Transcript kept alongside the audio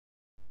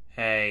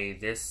Hey,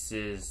 this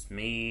is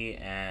me,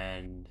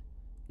 and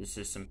this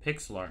is some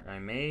pixel art I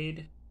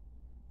made,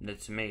 and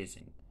it's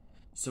amazing.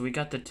 So we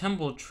got the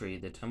temple tree,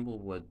 the temple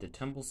wood, the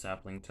temple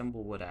sapling,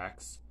 temple wood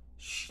axe,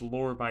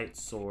 schlorbite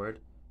sword,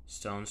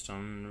 stone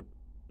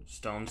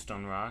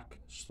rock,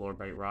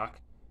 schlorbite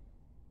rock,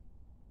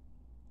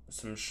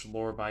 some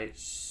schlorbite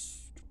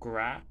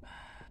scrap.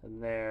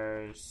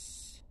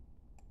 There's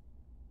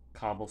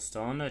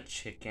cobblestone, a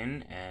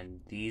chicken,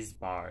 and these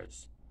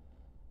bars.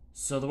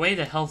 So the way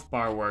the health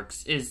bar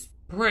works is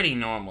pretty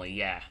normally,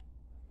 yeah.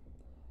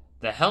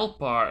 The health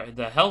bar,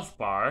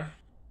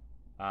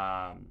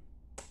 um,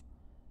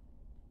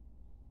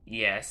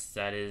 yes,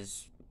 that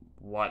is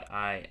what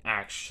I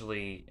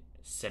actually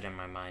said in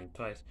my mind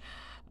twice.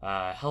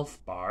 Health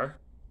bar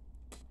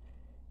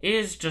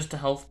is just a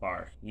health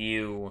bar.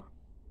 You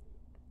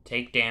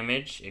take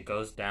damage, it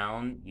goes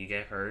down, you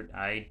get hurt.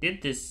 I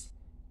did this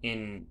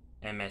in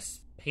MS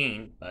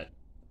Paint, but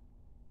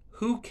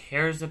who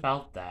cares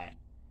about that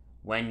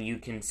when you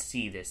can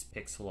see this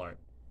pixel art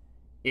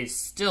is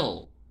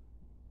still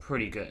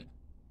pretty good.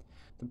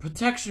 The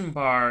protection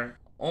bar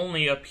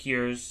only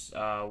appears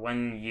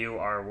when you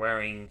are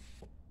wearing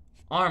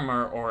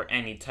armor or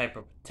any type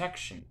of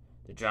protection.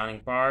 The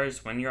drowning bar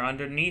is when you're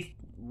underneath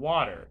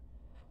water.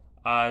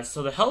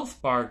 So the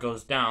health bar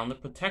goes down, the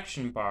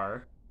protection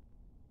bar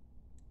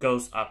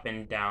goes up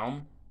and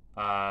down,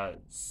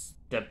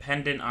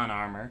 dependent on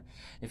armor.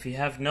 If you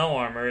have no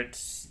armor,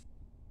 it's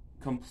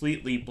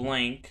completely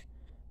blank.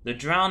 The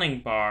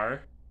drowning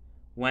bar,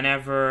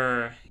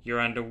 whenever you're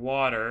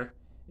underwater,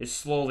 it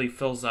slowly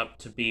fills up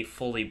to be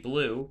fully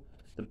blue.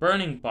 The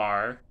burning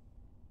bar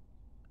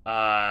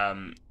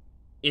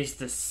is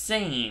the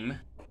same,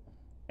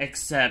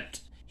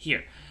 except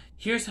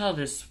here's how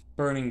this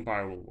burning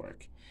bar will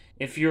work.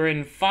 If you're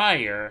in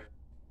fire,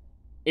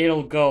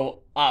 it'll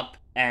go up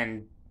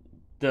and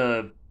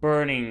the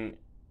burning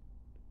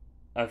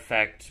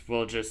effect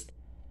will just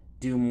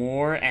do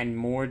more and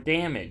more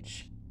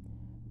damage.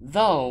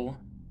 Though,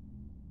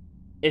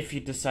 if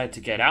you decide to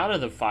get out of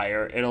the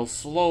fire, it'll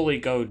slowly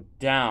go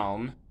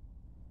down,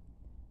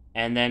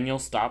 and then you'll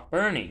stop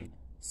burning.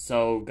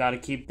 So, gotta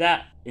keep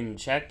that in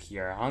check.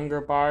 Your hunger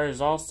bar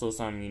is also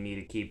something you need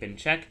to keep in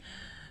check,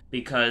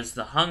 because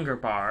the hunger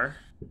bar,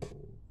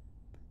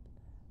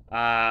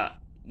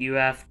 you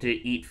have to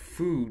eat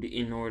food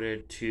in order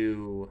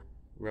to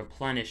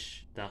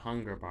replenish the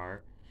hunger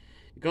bar.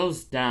 It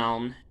goes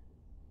down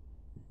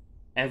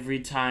every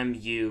time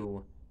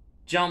you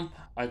jump,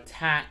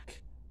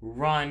 attack,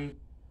 run,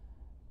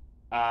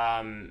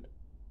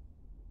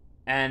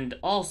 and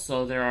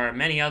also there are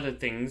many other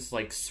things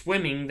like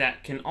swimming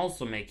that can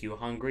also make you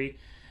hungry,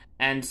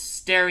 and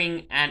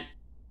staring at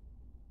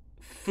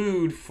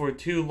food for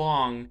too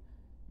long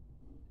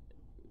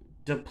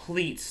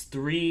depletes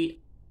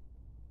 3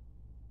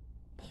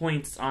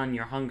 points on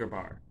your hunger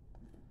bar.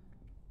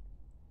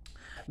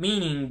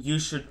 Meaning you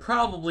should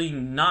probably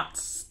not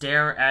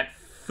stare at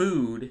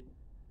food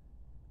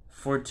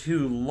for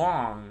too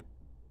long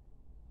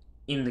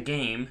in the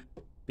game,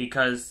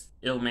 because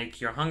it'll make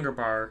your hunger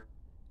bar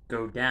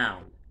go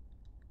down.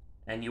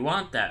 And you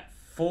want that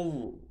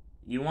filled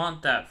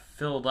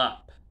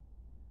up.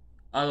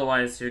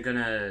 Otherwise, you're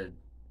gonna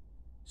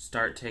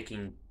start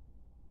taking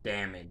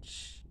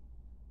damage.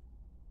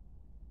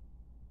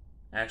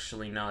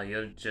 Actually, no,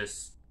 your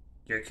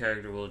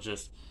character will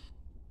just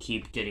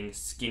keep getting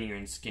skinnier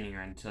and skinnier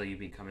until you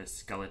become a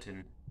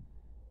skeleton.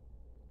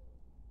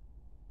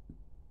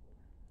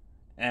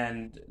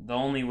 And the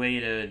only way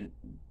to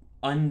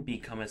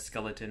unbecome a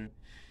skeleton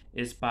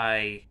is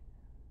by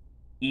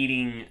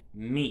eating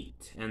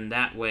meat, and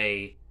that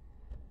way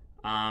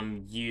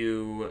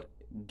you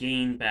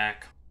gain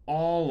back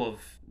all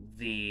of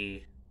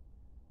the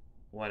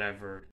whatever